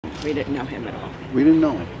We didn't know him at all. We didn't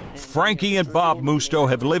know him. Frankie and Bob Musto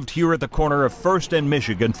have lived here at the corner of 1st and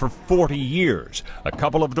Michigan for 40 years, a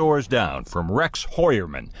couple of doors down from Rex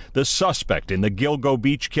Heuermann, the suspect in the Gilgo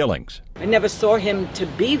Beach killings. I never saw him to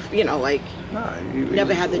be,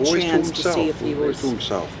 never had the chance to see if he was... to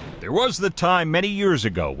himself. There was the time many years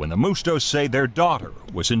ago when the Mustos say their daughter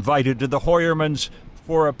was invited to the Heuermanns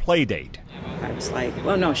for a play date. I was like,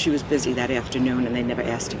 well, no, she was busy that afternoon, and they never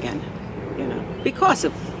asked again, because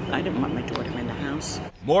I didn't want my daughter in the house.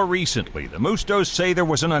 More recently, the Mustos say there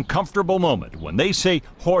was an uncomfortable moment when they say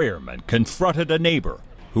Heuermann confronted a neighbor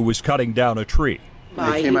who was cutting down a tree.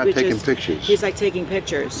 They came out taking pictures. He's like taking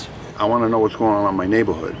pictures. I want to know what's going on in my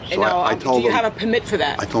neighborhood. So I told him. Do you have a permit for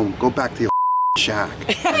that? I told him, go back to your shack.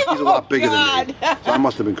 He's a lot bigger than me. So I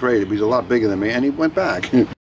must have been crazy, but he's a lot bigger than me, and he went back.